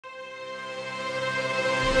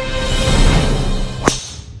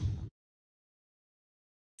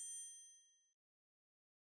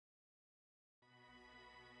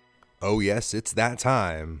Oh yes, it's that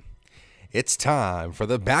time. It's time for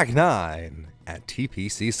the back nine at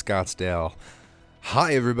TPC Scottsdale.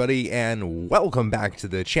 Hi everybody and welcome back to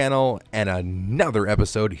the channel and another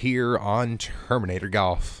episode here on Terminator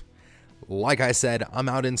Golf. Like I said, I'm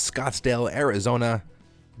out in Scottsdale, Arizona,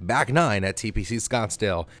 back nine at TPC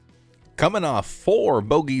Scottsdale. Coming off 4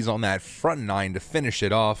 bogeys on that front nine to finish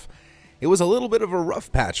it off. It was a little bit of a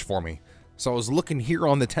rough patch for me, so I was looking here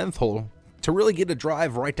on the 10th hole to really get a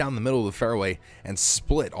drive right down the middle of the fairway and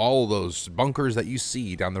split all those bunkers that you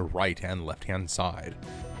see down the right and left hand side.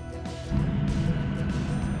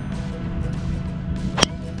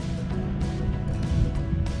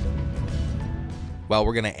 Well,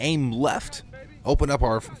 we're gonna aim left, open up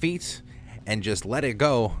our feet, and just let it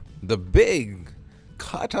go. The big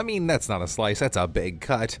cut, I mean, that's not a slice, that's a big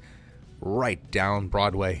cut, right down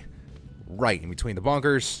Broadway, right in between the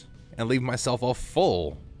bunkers, and leave myself a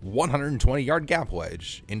full 120-yard gap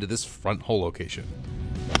wedge into this front hole location.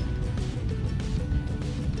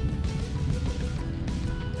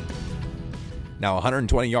 Now,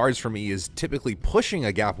 120 yards for me is typically pushing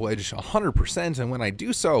a gap wedge 100%, and when I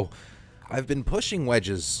do so, I've been pushing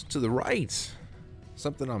wedges to the right.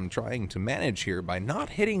 Something I'm trying to manage here by not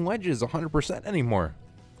hitting wedges 100% anymore.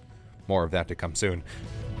 More of that to come soon.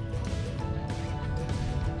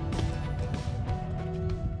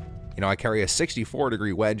 You know, I carry a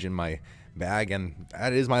 64-degree wedge in my bag, and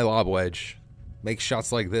that is my lob wedge. Makes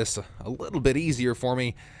shots like this a little bit easier for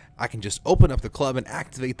me. I can just open up the club and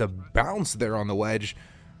activate the bounce there on the wedge,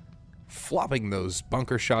 flopping those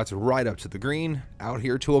bunker shots right up to the green, out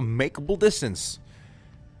here to a makeable distance.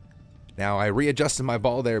 Now, I readjusted my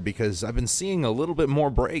ball there because I've been seeing a little bit more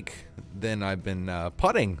break than I've been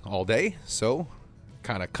putting all day, so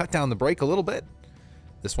kind of cut down the break a little bit.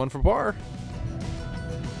 This one for par.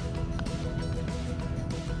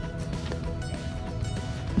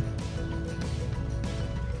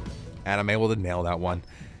 And I'm able to nail that one.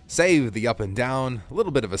 Save the up and down, a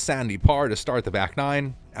little bit of a sandy par to start the back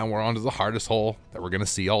nine, and we're on to the hardest hole that we're going to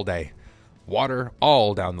see all day. Water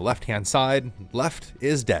all down the left-hand side. Left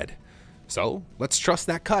is dead. So let's trust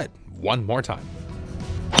that cut one more time.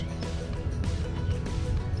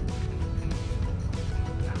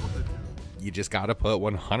 You just got to put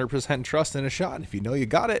 100% trust in a shot if you know you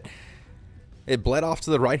got it. It bled off to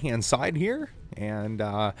the right-hand side here, and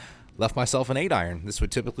left myself an 8-iron. This would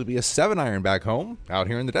typically be a 7-iron back home. Out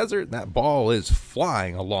here in the desert, that ball is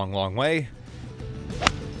flying a long, long way.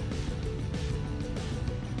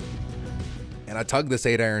 And I tugged this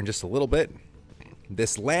 8-iron just a little bit.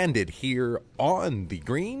 This landed here on the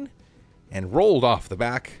green and rolled off the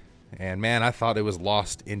back. And man, I thought it was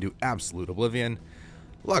lost into absolute oblivion.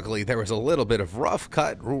 Luckily, there was a little bit of rough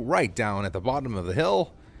cut right down at the bottom of the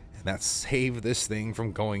hill, and that saved this thing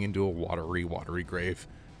from going into a watery grave.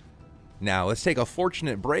 Now, let's take a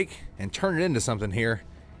fortunate break and turn it into something here.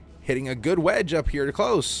 Hitting a good wedge up here to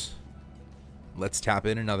close. Let's tap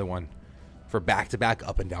in another one for back-to-back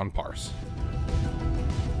up and down pars.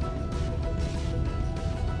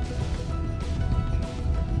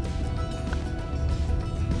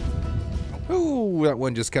 Ooh, that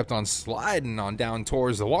one just kept on sliding on down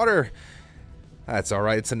towards the water. That's all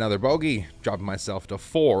right, it's another bogey. Dropping myself to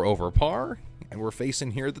 4 over par, and we're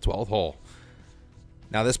facing here the 12th hole.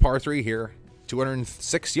 Now this par 3 here,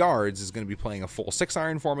 206 yards, is going to be playing a full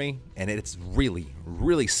 6-iron for me, and it's really,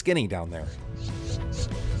 really skinny down there.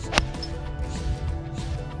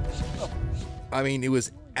 I mean, it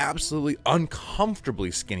was absolutely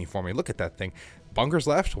uncomfortably skinny for me. Look at that thing. Bunkers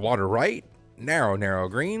left, water right, narrow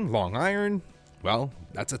green, long iron. Well,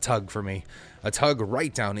 that's a tug for me. A tug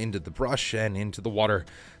right down into the brush and into the water.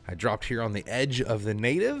 I dropped here on the edge of the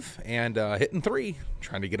native and hitting 3,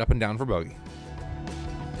 trying to get up and down for bogey.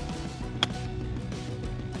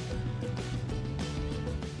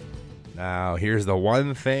 Now, here's the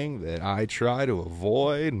one thing that I try to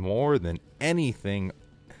avoid more than anything.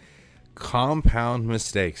 Compound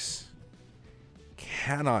mistakes.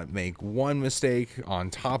 Cannot make one mistake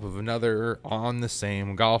on top of another on the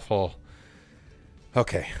same golf hole.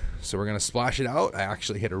 Okay, so we're going to splash it out. I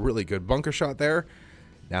actually hit a really good bunker shot there.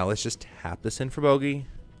 Now let's just tap this in for bogey.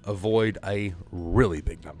 Avoid a really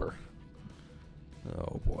big number.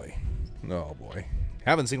 Oh boy. Oh boy.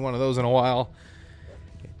 Haven't seen one of those in a while.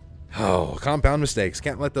 Oh, compound mistakes.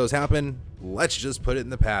 Can't let those happen. Let's just put it in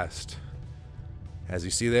the past. As you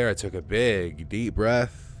see there, I took a big, deep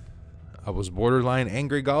breath. I was borderline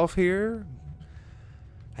angry golf here.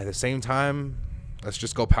 At the same time, let's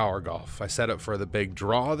just go power golf. I set up for the big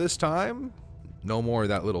draw this time. No more of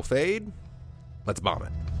that little fade. Let's bomb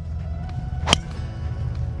it.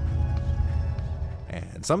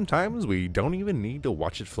 And And sometimes we don't even need to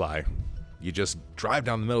watch it fly. You just drive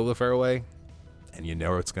down the middle of the fairway, and you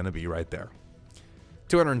know it's going to be right there.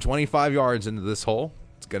 225 yards into this hole.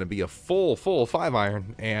 It's going to be a full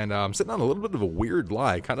 5-iron, and I'm sitting on a little bit of a weird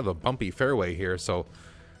lie, kind of a bumpy fairway here, so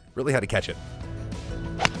really had to catch it.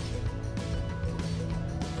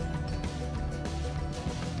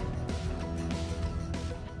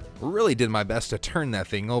 Really did my best to turn that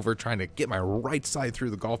thing over, trying to get my right side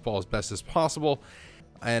through the golf ball as best as possible,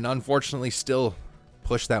 and unfortunately still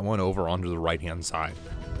pushed that one over onto the right-hand side.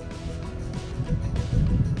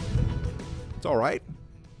 It's all right.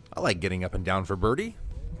 I like getting up and down for birdie.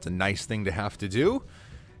 It's a nice thing to have to do.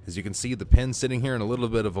 As you can see, the pin sitting here in a little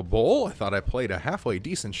bit of a bowl. I thought I played a halfway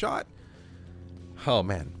decent shot. Oh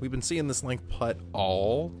man, we've been seeing this length putt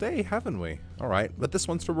all day, haven't we? All right, but this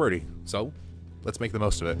one's for birdie, so let's make the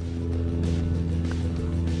most of it.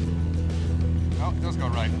 Oh, it does go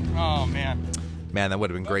right. Oh, man. Man, that would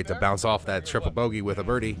have been great to bounce off that triple bogey with a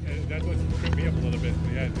birdie. That's what tripped me up a little bit.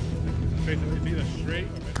 Yeah, it's either straight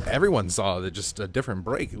or... Everyone saw that, just a different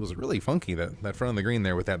break. It was really funky, that front of the green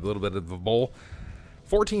there with that little bit of a bowl.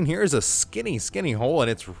 14 here is a skinny hole,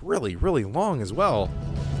 and it's really long as well.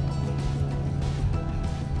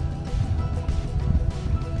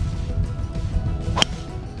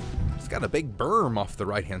 Got a big berm off the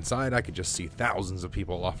right-hand side. I could just see thousands of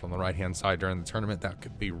people off on the right-hand side during the tournament. That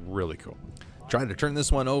could be really cool. Tried to turn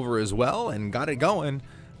this one over as well and got it going.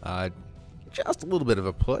 Just a little bit of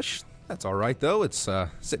a push. That's all right, though. It's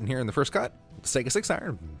sitting here in the first cut. Let's take a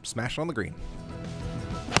 6-iron, smash it on the green.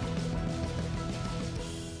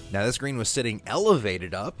 Now, this green was sitting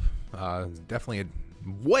elevated up, definitely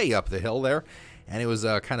way up the hill there, and it was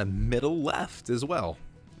kind of middle left as well.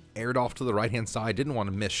 Aired off to the right-hand side. Didn't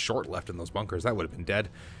want to miss short left in those bunkers. That would have been dead.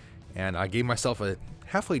 And I gave myself a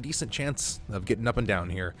halfway decent chance of getting up and down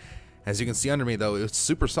here. As you can see under me, though, it's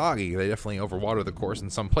super soggy. They definitely overwater the course in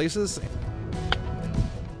some places.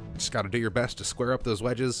 Just got to do your best to square up those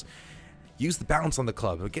wedges. Use the bounce on the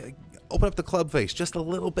club. Open up the club face just a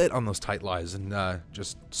little bit on those tight lies, and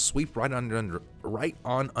just sweep right on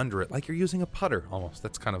under it, like you're using a putter almost.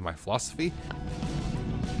 That's kind of my philosophy.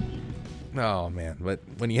 Oh man, but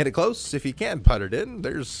when you hit it close, if you can't putt it in,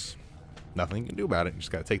 there's nothing you can do about it. You just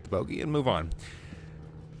got to take the bogey and move on.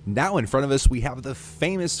 Now in front of us, we have the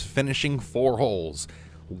famous finishing 4 holes.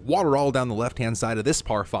 Water all down the left-hand side of this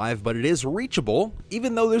par 5, but it is reachable,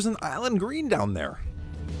 even though there's an island green down there.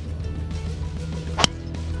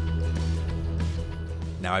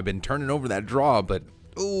 Now I've been turning over that draw, but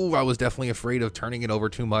ooh, I was definitely afraid of turning it over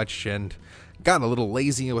too much and got a little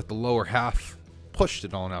lazy with the lower half. Pushed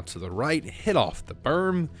it on out to the right, hit off the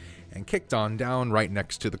berm, and kicked on down right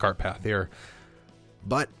next to the cart path here.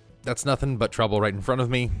 But that's nothing but trouble right in front of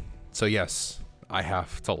me. So yes, I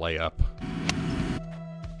have to lay up.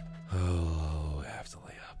 Oh, I have to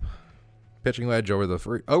lay up. Pitching wedge over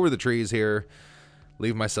the trees here.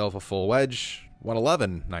 Leave myself a full wedge.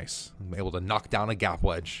 111, nice. I'm able to knock down a gap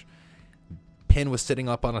wedge. Pin was sitting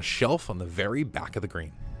up on a shelf on the very back of the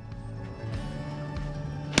green.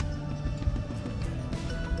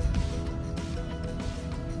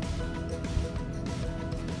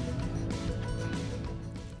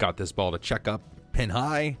 Got this ball to check up pin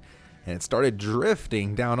high, and it started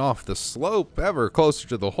drifting down off the slope ever closer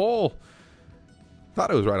to the hole. Thought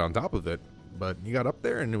it was right on top of it, but you got up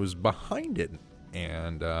there and it was behind it,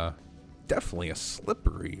 and definitely a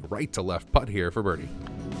slippery right to left putt here for birdie.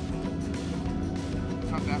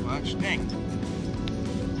 Not that much, dang.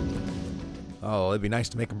 Oh, it'd be nice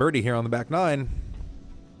to make a birdie here on the back 9,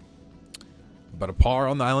 but a par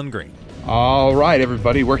on the island green. All right,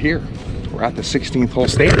 everybody, we're here. We're at the 16th hole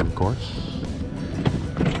standard, of course.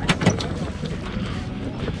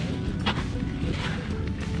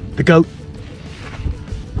 The GOAT.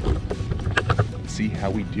 Let's see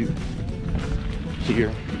how we do.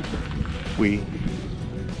 Here we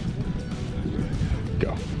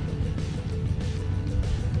go.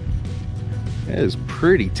 It is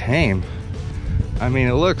pretty tame. I mean,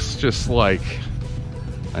 it looks just like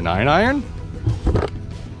a 9-iron.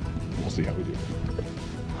 We'll see how we do.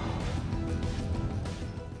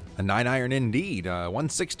 A 9-iron indeed.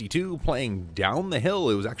 162 playing down the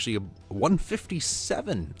hill. It was actually a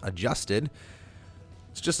 157 adjusted.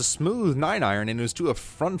 It's just a smooth 9-iron, and it was to a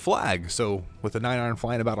front flag. So with a 9-iron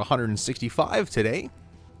flying about 165 today,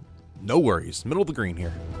 no worries. Middle of the green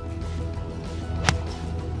here.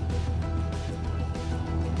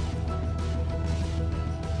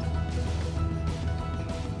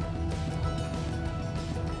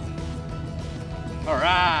 All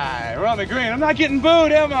right, we're on the green. I'm not getting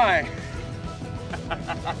booed, am I?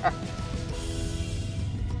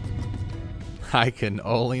 I can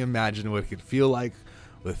only imagine what it could feel like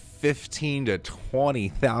with 15 to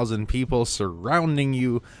 20,000 people surrounding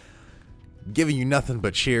you, giving you nothing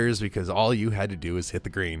but cheers because all you had to do was hit the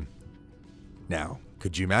green. Now,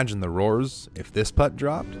 could you imagine the roars if this putt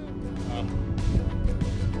dropped?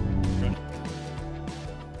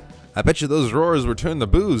 I bet you those roars would turn the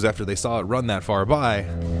boos after they saw it run that far by.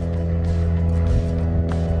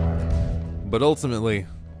 But ultimately,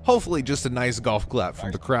 hopefully just a nice golf clap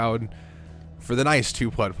from the crowd for the nice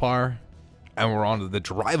 2-putt par. And we're on to the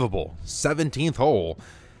drivable 17th hole.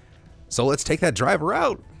 So let's take that driver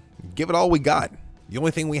out. Give it all we got. The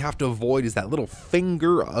only thing we have to avoid is that little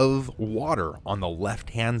finger of water on the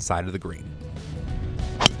left-hand side of the green.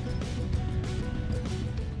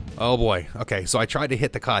 Oh boy. Okay, so I tried to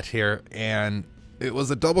hit the cut here, and it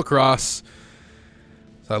was a double cross.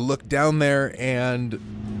 So I looked down there, and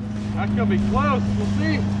That's gonna be close. We'll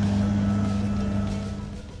see.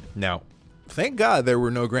 Now, thank God there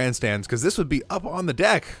were no grandstands, because this would be up on the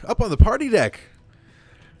deck, up on the party deck.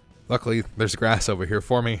 Luckily, there's grass over here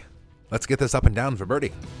for me. Let's get this up and down for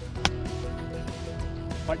birdie.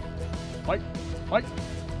 Mike, Mike, Mike.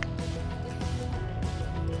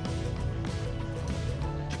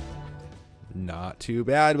 Not too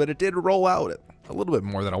bad, but it did roll out a little bit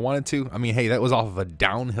more than I wanted to. I mean, hey, that was off of a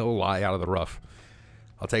downhill lie out of the rough.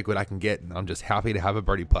 I'll take what I can get, and I'm just happy to have a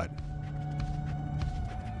birdie putt.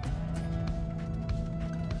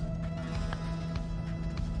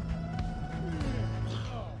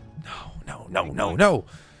 No.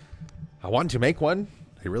 I want to make one.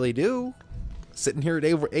 I really do. Sitting here at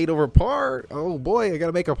 8 over par. Oh boy, I got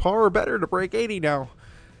to make a par or better to break 80 now.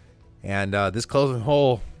 And this closing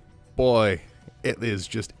hole, boy, it is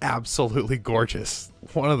just absolutely gorgeous.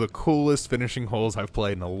 One of the coolest finishing holes I've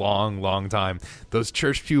played in a long, long time. Those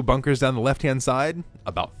church pew bunkers down the left-hand side,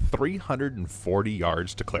 about 340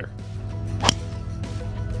 yards to clear.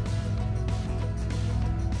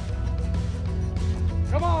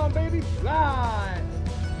 Come on, baby, fly.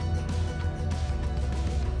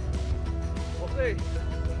 We'll see.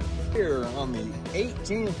 Here on the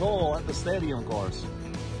 18th hole at the stadium course.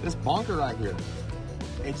 This bunker right here,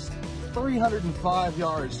 it's 305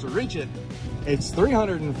 yards to reach it. It's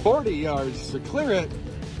 340 yards to clear it.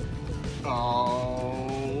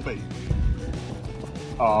 Oh, baby.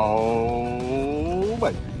 Oh,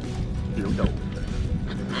 baby. Here we go.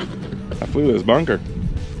 I flew this bunker.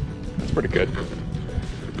 That's pretty good.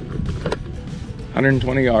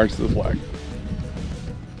 120 yards to the flag.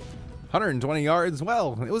 120 yards?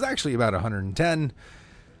 Well, it was actually about 110.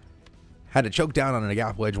 Had to choke down on a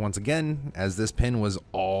gap wedge once again, as this pin was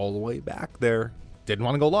all the way back there. Didn't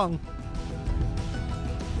want to go long.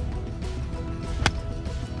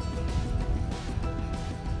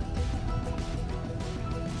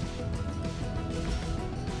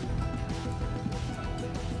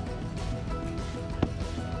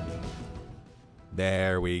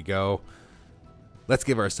 There we go. Let's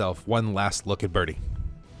give ourselves one last look at birdie.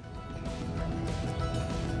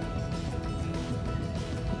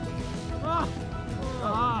 Oh,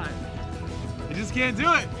 God. You just can't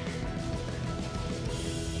do it.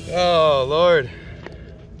 Oh, Lord.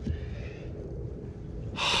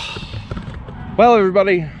 Well,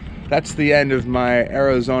 everybody, that's the end of my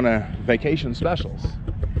Arizona vacation specials.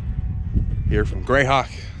 Here from Greyhawk,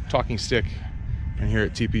 Talking Stick, and here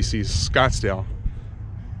at TPC Scottsdale.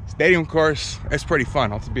 Stadium course, it's pretty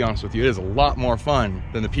fun. I'll have to be honest with you. It is a lot more fun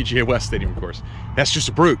than the PGA West Stadium course. That's just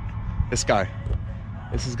a brute. This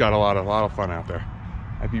has got a lot of fun out there.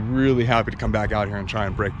 I'd be really happy to come back out here and try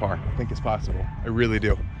and break par. I think it's possible. I really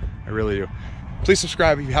do. I really do. Please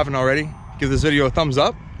subscribe if you haven't already. Give this video a thumbs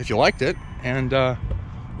up if you liked it, and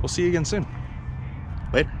we'll see you again soon.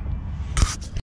 Later.